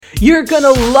You're going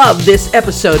to love this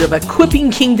episode of Equipping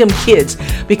Kingdom Kids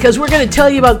because we're going to tell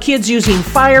you about kids using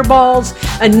fireballs,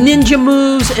 ninja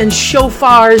moves, and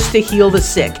shofars to heal the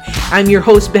sick. I'm your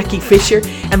host, Becky Fisher,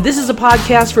 and this is a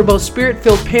podcast for both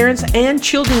Spirit-filled parents and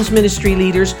children's ministry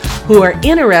leaders who are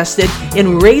interested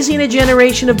in raising a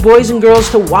generation of boys and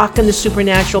girls to walk in the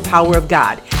supernatural power of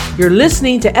God. You're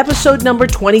listening to episode number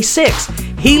 26,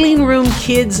 Healing Room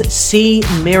Kids See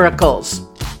Miracles.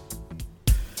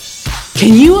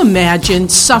 Can you imagine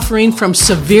suffering from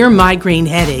severe migraine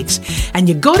headaches and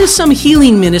you go to some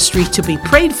healing ministry to be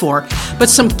prayed for, but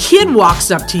some kid walks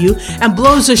up to you and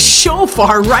blows a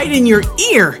shofar right in your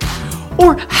ear?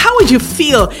 Or how would you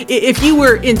feel if you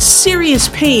were in serious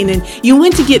pain and you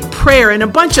went to get prayer and a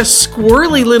bunch of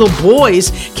squirrely little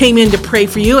boys came in to pray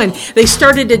for you and they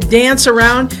started to dance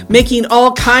around making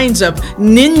all kinds of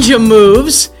ninja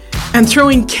moves and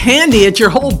throwing candy at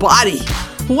your whole body?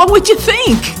 What would you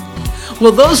think?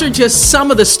 Well, those are just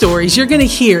some of the stories you're going to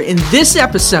hear in this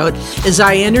episode as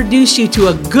I introduce you to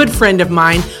a good friend of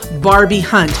mine, Barbie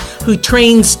Hunt, who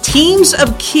trains teams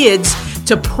of kids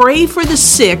to pray for the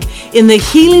sick in the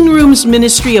Healing Rooms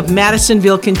Ministry of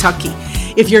Madisonville, Kentucky.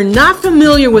 If you're not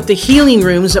familiar with the Healing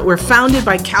Rooms that were founded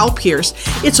by Cal Pierce,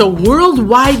 it's a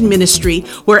worldwide ministry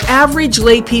where average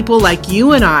lay people like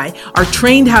you and I are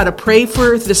trained how to pray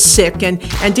for the sick and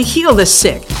to heal the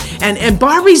sick. And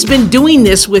Barbie's been doing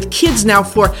this with kids now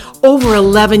for over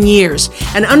 11 years.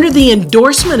 And under the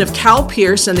endorsement of Cal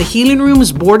Pierce and the Healing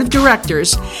Rooms Board of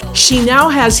Directors, she now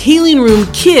has Healing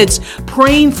Room kids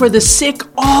praying for the sick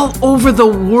all over the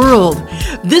world.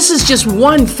 This is just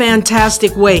one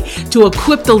fantastic way to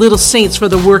equip the little saints for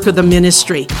the work of the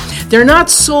ministry. They're not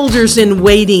soldiers in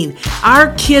waiting.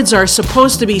 Our kids are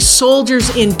supposed to be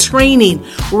soldiers in training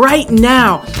right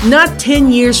now, not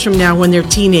 10 years from now when they're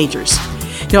teenagers.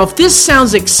 Now, if this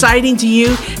sounds exciting to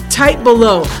you, type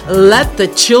below, "Let the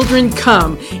children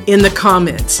come" in the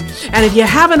comments. And if you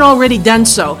haven't already done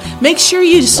so, make sure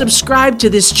you subscribe to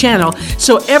this channel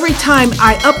so every time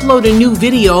I upload a new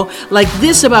video like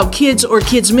this about kids or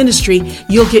kids ministry,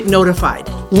 you'll get notified.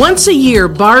 Once a year,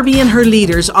 Barbie and her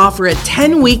leaders offer a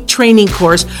 10-week training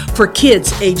course for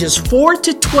kids ages 4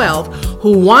 to 12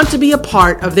 who want to be a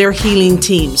part of their healing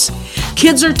teams.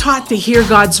 Kids are taught to hear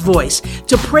God's voice,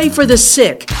 to pray for the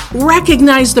sick,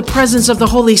 recognize the presence of the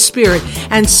Holy Spirit,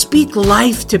 and speak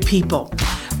life to people.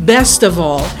 Best of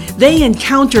all, they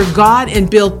encounter God and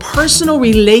build personal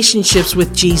relationships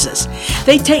with Jesus.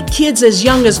 They take kids as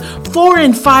young as 4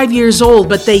 and 5 years old,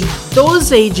 but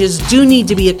those ages do need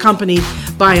to be accompanied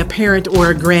by a parent or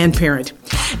a grandparent.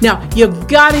 Now, you've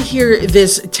got to hear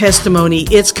this testimony.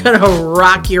 It's going to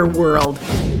rock your world.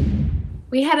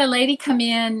 We had a lady come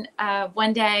in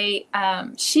one day.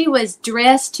 She was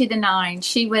dressed to the nines.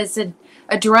 She was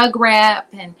a drug rep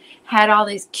and had all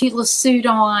this cute little suit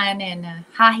on and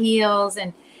high heels.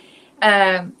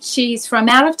 And she's from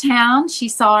out of town. She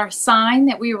saw our sign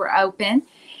that we were open.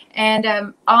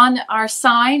 And on our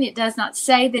sign, it does not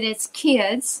say that it's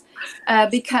kids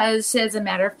because, as a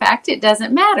matter of fact, it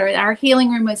doesn't matter. Our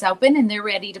healing room was open and they're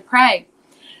ready to pray.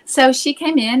 So she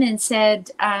came in and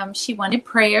said she wanted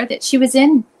prayer, that she was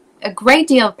in a great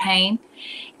deal of pain.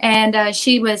 And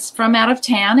she was from out of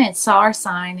town and saw our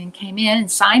sign and came in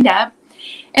and signed up.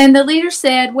 And the leader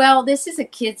said, "Well, this is a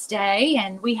kids' day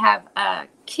and we have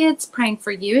kids praying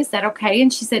for you. Is that okay?"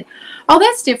 And she said, "Oh,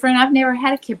 that's different. I've never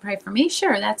had a kid pray for me."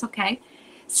 "Sure, that's okay."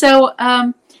 So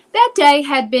that day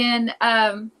had been,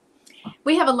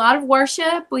 we have a lot of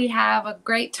worship. We have a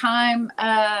great time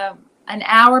an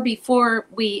hour before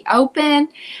we open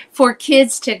for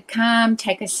kids to come,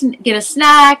 get a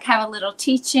snack, have a little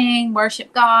teaching,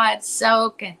 worship God,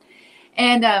 soak.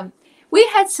 And we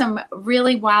had some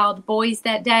really wild boys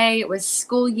that day. It was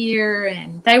school year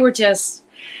and they were just,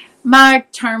 my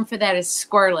term for that is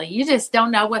squirrely. You just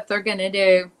don't know what they're going to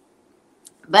do.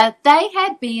 But they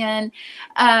had been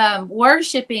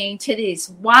worshiping to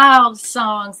these wild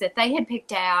songs that they had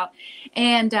picked out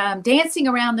and dancing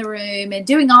around the room and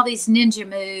doing all these ninja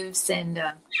moves. And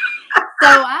so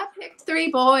I picked 3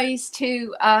 boys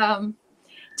to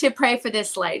pray for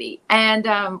this lady. And,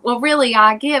 well, really,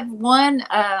 I give one,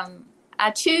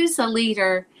 I choose a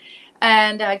leader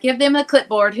and give them a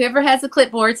clipboard. Whoever has the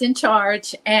clipboard's in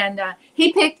charge. And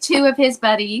he picked 2 of his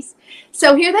buddies.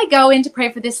 So here they go in to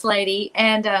pray for this lady.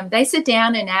 And they sit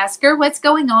down and ask her what's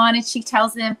going on. And she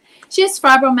tells them she has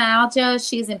fibromyalgia.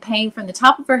 She is in pain from the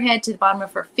top of her head to the bottom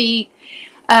of her feet.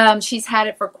 She's had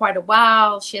it for quite a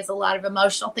while. She has a lot of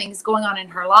emotional things going on in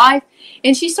her life.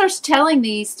 And she starts telling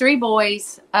these 3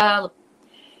 boys,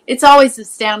 it's always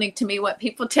astounding to me what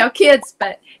people tell kids,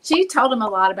 but she told them a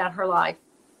lot about her life.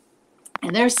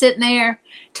 And they're sitting there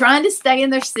trying to stay in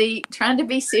their seat, trying to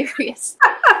be serious.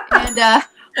 And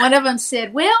one of them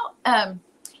said, well,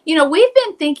 we've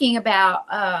been thinking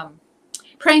about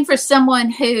praying for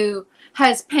someone who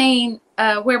has pain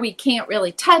where we can't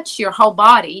really touch your whole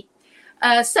body.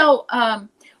 So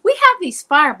we have these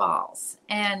fireballs,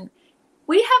 and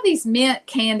we have these mint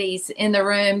candies in the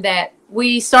room that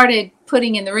we started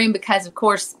putting in the room because, of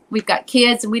course, we've got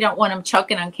kids and we don't want them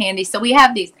choking on candy. So we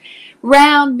have these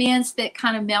round mints that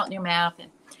kind of melt in your mouth. And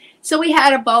so we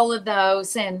had a bowl of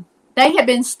those, and they had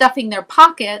been stuffing their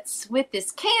pockets with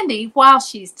this candy while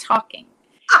she's talking.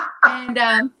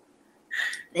 And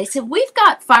they said, we've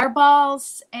got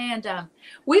fireballs, and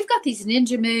we've got these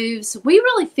ninja moves. We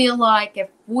really feel like if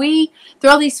we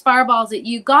throw these fireballs at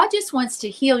you, God just wants to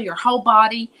heal your whole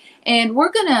body. And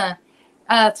we're going to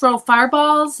throw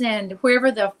fireballs, and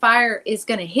wherever the fire is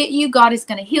going to hit you, God is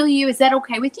going to heal you. Is that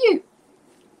okay with you?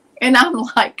 And I'm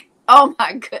like, oh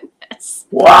my goodness.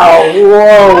 Wow.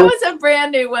 Whoa. That was a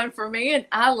brand new one for me. And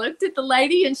I looked at the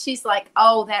lady, and she's like,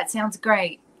 oh, that sounds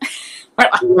great.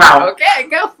 Wow. Okay,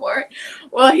 go for it.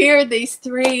 Well, here these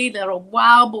three little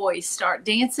wild boys start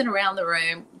dancing around the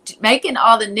room, making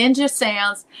all the ninja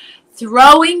sounds,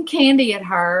 throwing candy at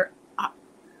her.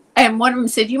 And one of them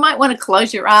said, you might want to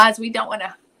close your eyes. We don't want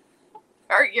to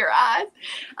hurt your eyes.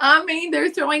 I mean, they're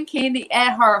throwing candy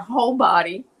at her whole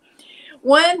body.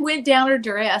 One went down her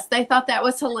dress. They thought that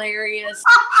was hilarious.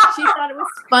 She thought it was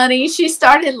funny. She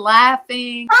started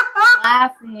laughing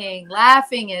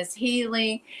is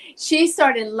healing. She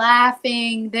started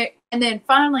laughing. And then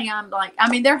finally, I'm like,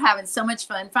 they're having so much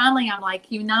fun. Finally, I'm like,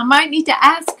 I might need to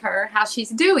ask her how she's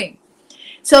doing.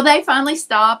 So they finally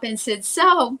stopped and said,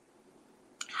 so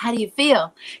how do you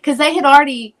feel? Because they had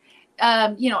already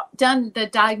done the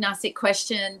diagnostic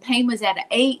question. Pain was at an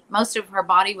 8. Most of her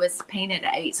body was pain at an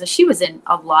 8. So she was in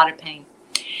a lot of pain.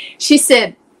 She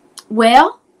said,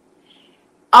 well,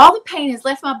 all the pain has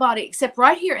left my body except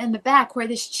right here in the back where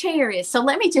this chair is. So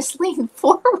let me just lean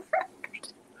forward.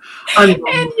 And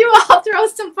you all throw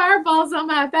some fireballs on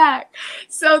my back.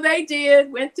 So they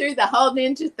did, went through the whole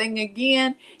ninja thing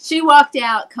again. She walked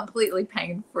out completely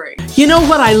pain-free. You know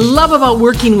what I love about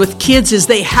working with kids is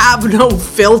they have no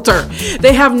filter.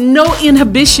 They have no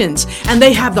inhibitions, and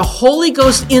they have the Holy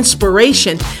Ghost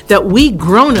inspiration that we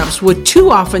grown-ups would too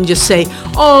often just say,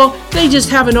 oh, they just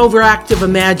have an overactive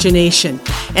imagination.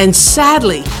 And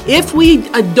sadly, if we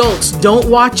adults don't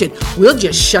watch it, we'll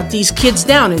just shut these kids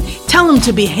down and tell them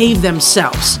to behave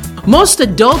themselves. Most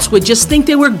adults would just think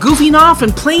they were goofing off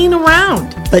and playing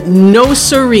around. But no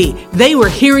siree, they were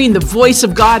hearing the voice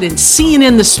of God and seeing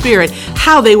in the Spirit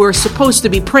how they were supposed to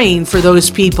be praying for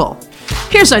those people.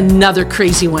 Here's another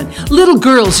crazy one. Little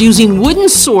girls using wooden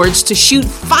swords to shoot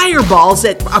fireballs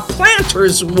at a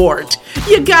planter's wart.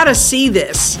 You gotta see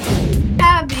this. I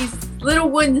have these little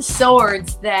wooden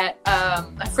swords that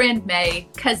a friend made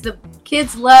because the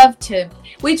kids love to,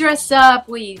 we dress up,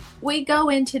 we go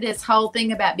into this whole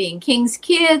thing about being king's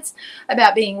kids,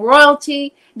 about being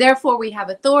royalty. Therefore, we have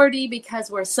authority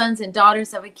because we're sons and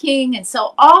daughters of a king. And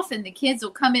so often the kids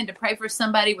will come in to pray for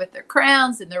somebody with their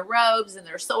crowns and their robes and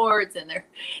their swords and their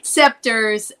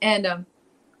scepters. And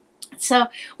so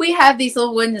we have these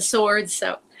little wooden swords.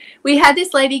 So we had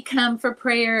this lady come for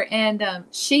prayer, and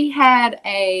she had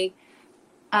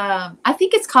I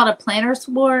think it's called a planter's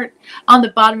wart on the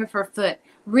bottom of her foot.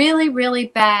 Really, really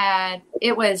bad.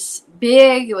 It was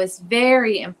big. It was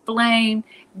very inflamed,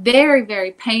 very,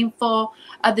 very painful.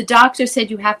 The doctor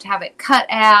said you have to have it cut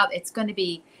out. It's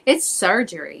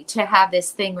surgery to have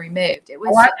this thing removed. It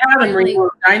was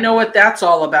removed. I know what that's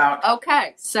all about.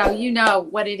 Okay, so you know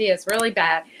what it is, really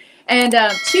bad. And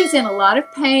she was in a lot of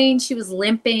pain. She was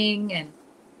limping, and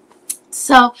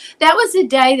so that was the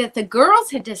day that the girls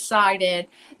had decided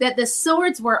that the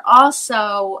swords were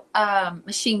also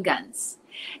machine guns.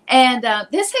 And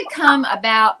this had come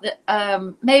about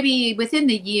maybe within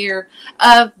the year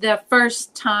of the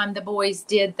first time the boys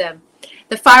did the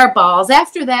fireballs.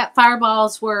 After that,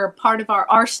 fireballs were part of our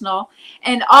arsenal.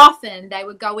 And often they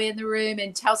would go in the room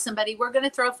and tell somebody, we're going to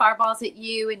throw fireballs at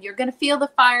you, and you're going to feel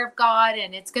the fire of God,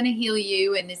 and it's going to heal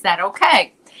you. And is that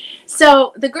okay?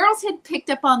 So the girls had picked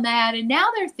up on that, and now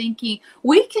they're thinking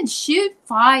we can shoot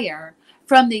fire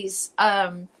from these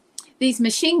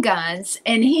machine guns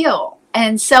and heal.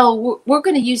 And so we're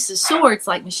going to use the swords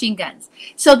like machine guns.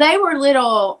 So they were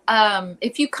little,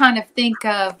 if you kind of think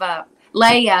of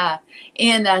Leia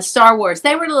in Star Wars,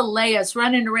 they were little Leias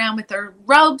running around with their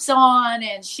robes on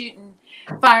and shooting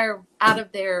fire out of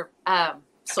their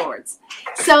sorts.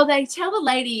 So they tell the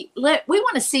lady, we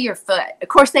want to see your foot. Of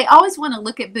course, they always want to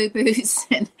look at boo-boos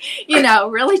and,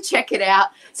 really check it out.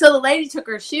 So the lady took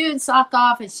her shoe and sock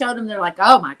off and showed them. They're like,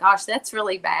 oh my gosh, that's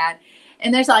really bad.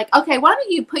 And there's like, okay, why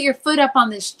don't you put your foot up on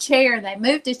this chair? And they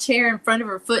moved a chair in front of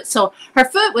her foot. So her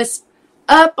foot was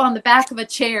up on the back of a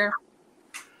chair.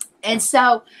 And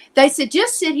so they said,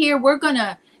 just sit here. We're going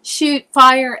to shoot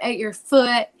fire at your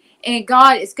foot. And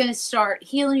God is going to start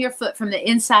healing your foot from the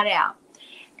inside out.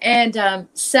 And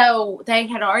so they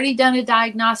had already done a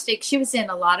diagnostic. She was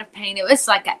in a lot of pain. It was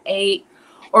like an 8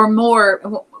 or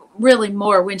more, really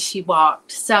more when she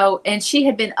walked. So, and she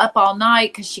had been up all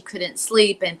night because she couldn't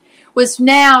sleep, and was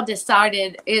now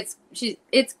decided it's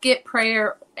get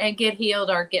prayer and get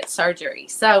healed or get surgery.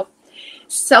 So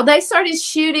they started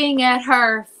shooting at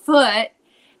her foot,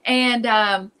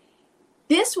 and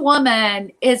this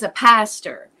woman is a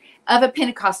pastor of a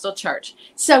Pentecostal church.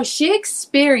 So she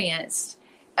experienced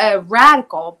a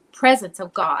radical presence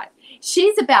of God.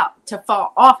 She's about to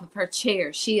fall off of her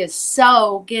chair. She is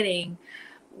so getting,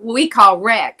 we call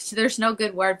wrecked. There's no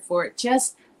good word for it.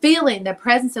 Just feeling the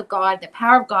presence of God, the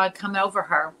power of God come over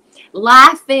her,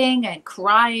 laughing and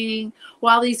crying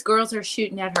while these girls are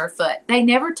shooting at her foot. They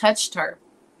never touched her.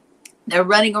 They're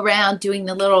running around doing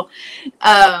the little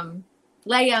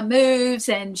Leia moves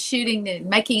and shooting and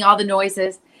making all the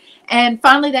noises. And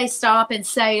finally they stop and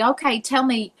say, okay, tell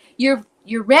me, your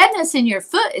redness in your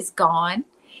foot is gone.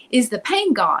 Is the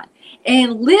pain gone?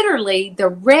 And literally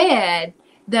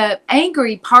the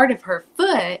angry part of her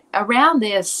foot around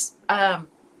this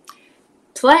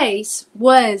place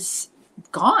was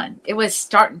gone. It was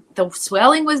starting, the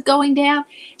swelling was going down.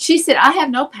 She said, I have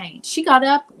no pain. She got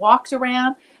up, walked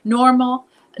around, normal,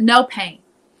 no pain.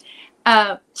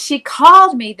 She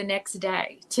called me the next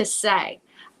day to say,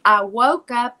 I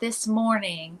woke up this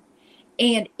morning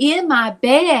and in my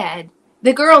bed,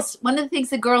 one of the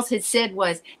things the girls had said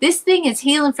was, this thing is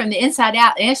healing from the inside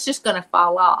out and it's just going to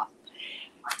fall off.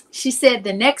 She said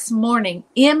the next morning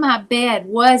in my bed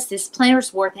was this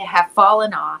plantar wart that had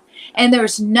fallen off, and there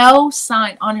was no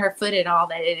sign on her foot at all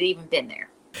that it had even been there.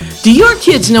 Do your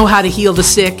kids know how to heal the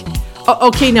sick?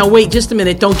 Okay, now wait just a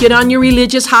minute. Don't get on your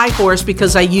religious high horse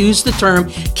because I use the term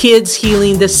kids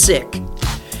healing the sick.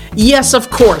 Yes, of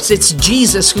course, it's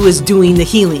Jesus who is doing the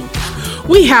healing.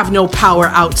 We have no power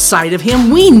outside of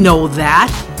him. We know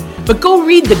that. But go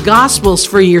read the Gospels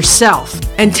for yourself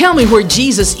and tell me where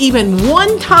Jesus even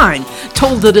one time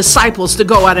told the disciples to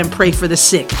go out and pray for the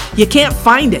sick. You can't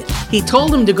find it. He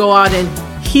told them to go out and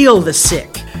heal the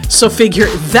sick. So figure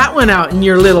that one out in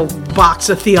your little box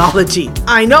of theology.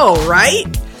 I know, right?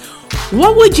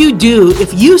 What would you do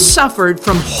if you suffered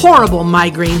from horrible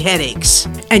migraine headaches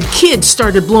and kids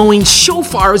started blowing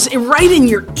shofars right in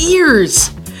your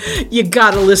ears? You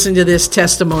gotta listen to this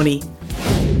testimony.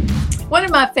 One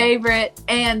of my favorite,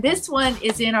 and this one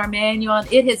is in our manual.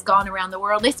 It has gone around the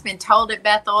world. It's been told at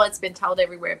Bethel. It's been told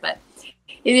everywhere, but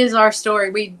it is our story.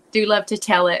 We do love to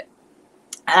tell it.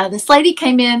 This lady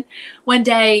came in one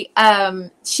day.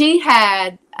 She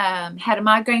had had a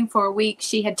migraine for a week.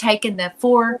 She had taken the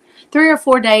 3 or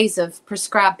 4 days of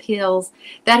prescribed pills.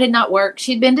 That had not worked.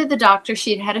 She'd been to the doctor.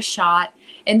 She had had a shot,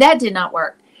 and that did not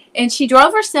work. And she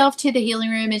drove herself to the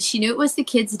healing room, and she knew it was the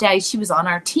kids' day. She was on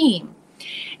our team.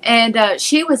 And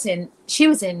she was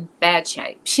in bad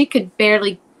shape. She could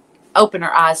barely open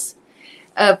her eyes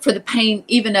for the pain,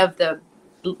 even of the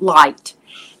light.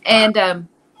 And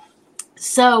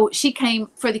so she came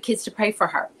for the kids to pray for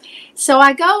her. So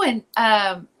I go, and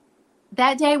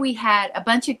that day we had a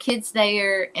bunch of kids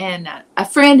there, and a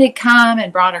friend had come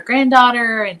and brought her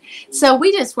granddaughter. And so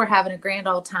we just were having a grand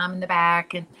old time in the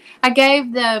back. And I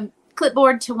gave the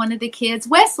clipboard to one of the kids,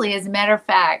 Wesley, as a matter of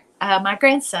fact, my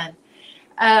grandson.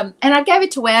 And I gave it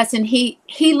to Wes, and he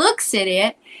looks at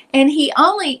it, and he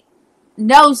only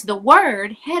knows the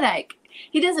word headache.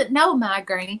 He doesn't know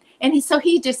migraine, and so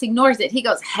he just ignores it. He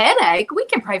goes, headache? We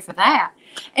can pray for that.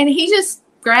 And he just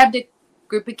grabbed a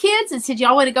group of kids and said,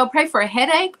 y'all want to go pray for a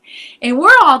headache? And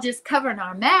we're all just covering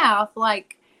our mouth,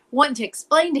 like wanting to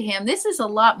explain to him, this is a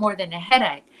lot more than a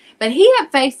headache. But he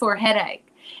had faith for a headache.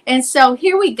 And so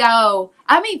here we go.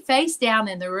 I mean, face down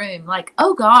in the room, like,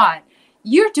 oh God,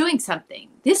 you're doing something.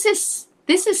 This is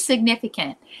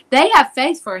significant. They have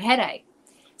faith for a headache.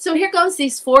 So here goes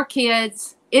these 4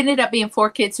 kids. It ended up being 4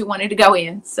 kids who wanted to go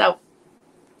in. So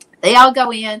they all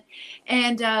go in.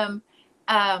 And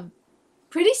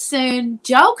pretty soon,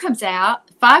 Joe comes out,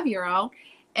 5-year-old,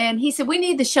 and he said, we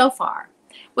need the shofar.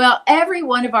 Well, every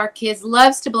one of our kids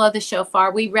loves to blow the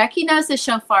shofar. We recognize the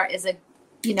shofar as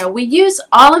we use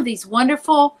all of these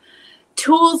wonderful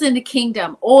tools in the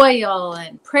kingdom, oil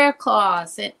and prayer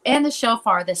cloths and the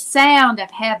shofar, the sound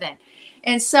of heaven.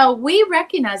 And so we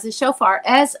recognize the shofar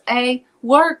as a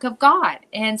work of God.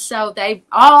 And so they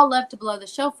all love to blow the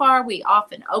shofar. We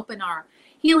often open our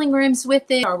healing rooms with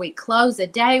it, or we close a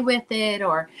day with it,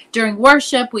 or during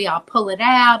worship we all pull it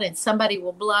out and somebody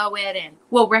will blow it, and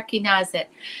we'll recognize that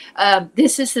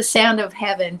this is the sound of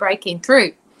heaven breaking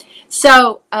through.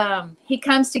 So he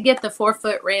comes to get the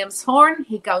 4-foot ram's horn.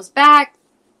 He goes back.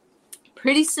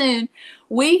 Pretty soon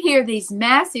we hear these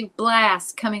massive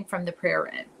blasts coming from the prayer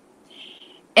room.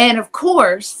 And of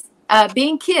course,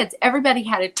 being kids, everybody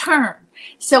had a turn.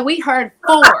 So we heard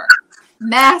 4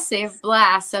 massive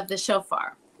blasts of the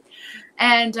shofar.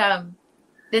 And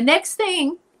the next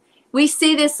thing, we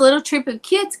see this little troop of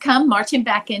kids come marching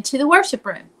back into the worship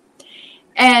room.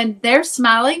 And they're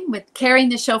smiling, with carrying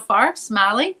the shofar,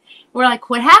 smiling. We're like,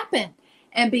 what happened?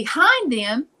 And behind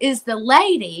them is the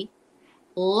lady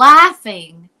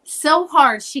laughing so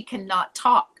hard she cannot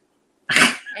talk.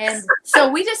 And so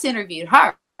we just interviewed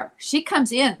her. She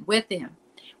comes in with them.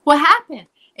 What happened?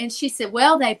 And she said,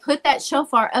 well, they put that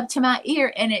shofar up to my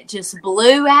ear and it just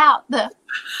blew out the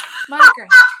migraine.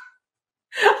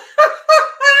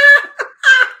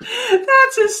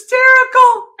 That's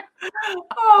hysterical.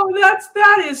 Oh,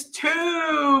 that is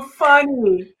too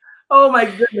funny. Oh my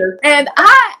goodness. And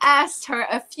I asked her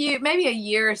maybe a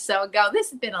year or so ago, this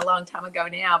has been a long time ago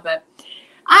now, but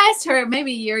I asked her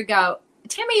maybe a year ago,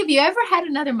 Tammy, have you ever had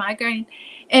another migraine?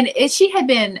 And she had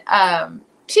been,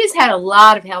 she's had a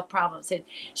lot of health problems, and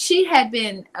she had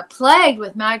been plagued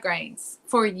with migraines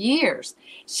for years.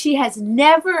 She has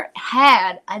never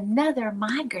had another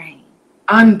migraine.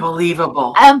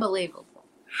 Unbelievable. Unbelievable.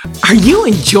 Are you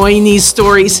enjoying these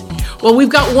stories? Well, we've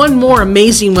got one more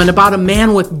amazing one about a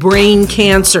man with brain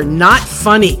cancer. Not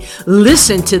funny.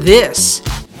 Listen to this.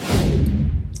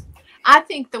 I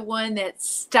think the one that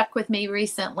stuck with me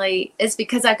recently is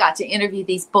because I got to interview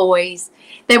these boys.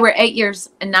 They were 8 years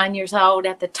and 9 years old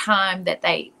at the time that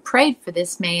they prayed for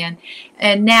this man.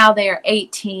 And now they're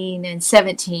 18 and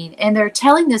 17. And they're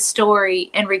telling the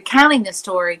story and recounting the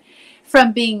story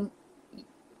from being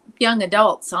young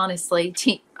adults, honestly,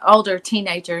 older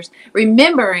teenagers,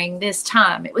 remembering this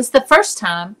time. It was the first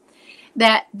time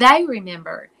that they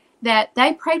remembered that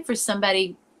they prayed for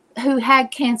somebody who had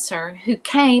cancer, who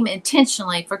came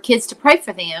intentionally for kids to pray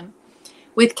for them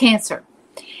with cancer.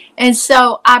 And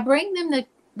so I bring them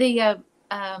the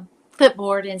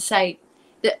clipboard and say,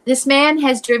 this man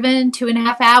has driven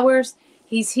 2.5 hours.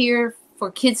 He's here for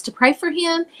kids to pray for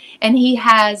him, and he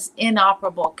has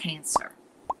inoperable cancer,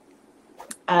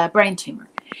 brain tumor.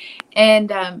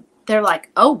 And they're like,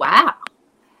 oh, wow.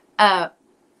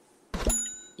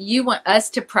 You want us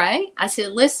to pray? I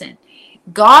said, listen,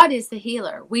 God is the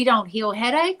healer. We don't heal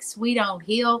headaches. We don't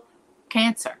heal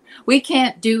cancer. We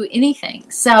can't do anything.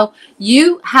 So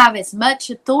you have as much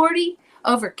authority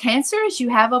over cancer as you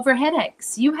have over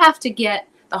headaches. You have to get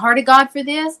the heart of God for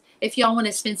this. If y'all want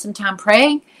to spend some time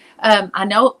praying, I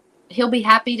know he'll be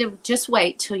happy to just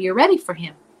wait till you're ready for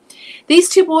him. These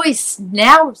 2 boys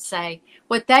now say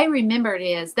what they remembered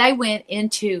is they went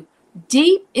into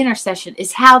deep intercession,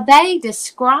 is how they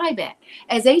describe it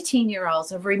as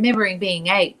 18-year-olds of remembering being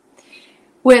 8,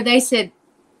 where they said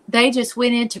they just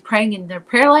went into praying in their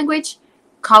prayer language,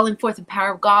 calling forth the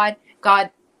power of God. God,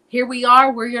 here we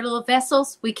are. We're your little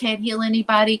vessels. We can't heal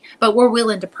anybody, but we're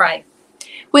willing to pray.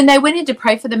 When they went in to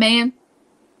pray for the man,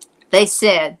 they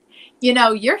said,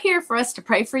 you're here for us to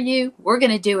pray for you. We're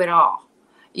going to do it all.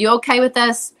 You okay with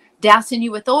us dousing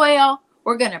you with oil?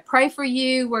 We're going to pray for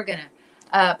you. We're going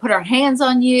to put our hands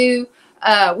on you.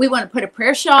 We want to put a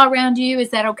prayer shawl around you. Is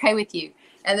that okay with you?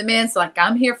 And the man's like,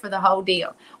 I'm here for the whole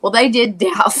deal. Well, they did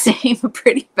douse him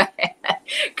pretty bad,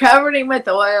 covered him with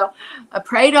oil,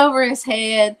 prayed over his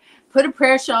head, put a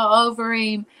prayer shawl over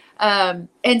him,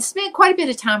 and spent quite a bit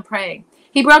of time praying.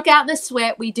 He broke out in the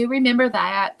sweat. We do remember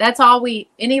that. That's all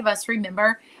any of us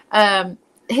remember.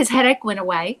 His headache went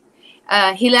away.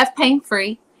 He left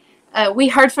pain-free. We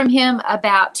heard from him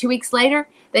about 2 weeks later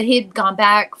that he had gone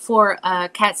back for a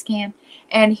CAT scan,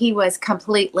 and he was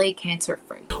completely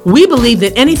cancer-free. We believe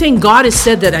that anything God has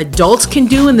said that adults can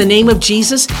do in the name of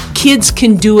Jesus, kids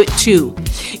can do it too.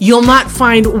 You'll not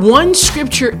find one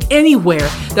scripture anywhere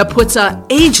that puts an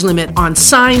age limit on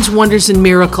signs, wonders, and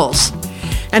miracles.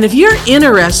 And if you're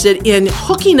interested in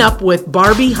hooking up with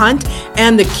Barbie Hunt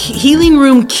and the Healing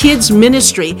Room Kids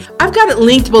Ministry, I've got it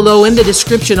linked below in the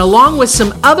description, along with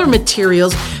some other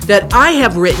materials that I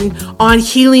have written on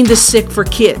healing the sick for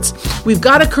kids. We've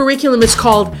got a curriculum. It's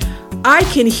called I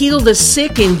can heal the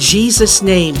sick in Jesus'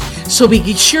 name. So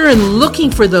be sure and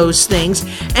looking for those things.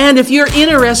 And if you're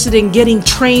interested in getting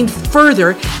trained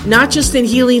further, not just in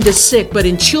healing the sick, but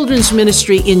in children's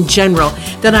ministry in general,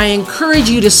 then I encourage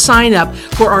you to sign up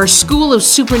for our School of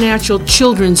Supernatural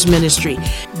Children's Ministry.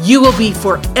 You will be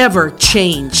forever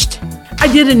changed. I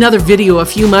did another video a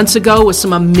few months ago with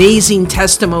some amazing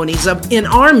testimonies in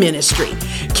our ministry,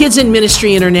 Kids in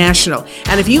Ministry International.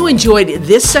 And if you enjoyed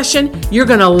this session, you're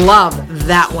going to love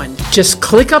that one. Just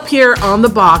click up here on the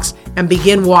box and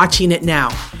begin watching it now.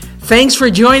 Thanks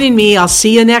for joining me. I'll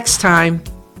see you next time.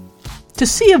 To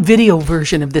see a video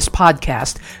version of this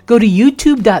podcast, go to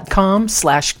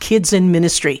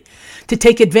youtube.com/kidsinministry. To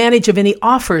take advantage of any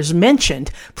offers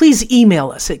mentioned, please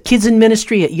email us at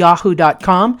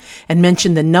kidsinministry@yahoo.com and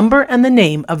mention the number and the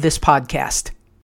name of this podcast.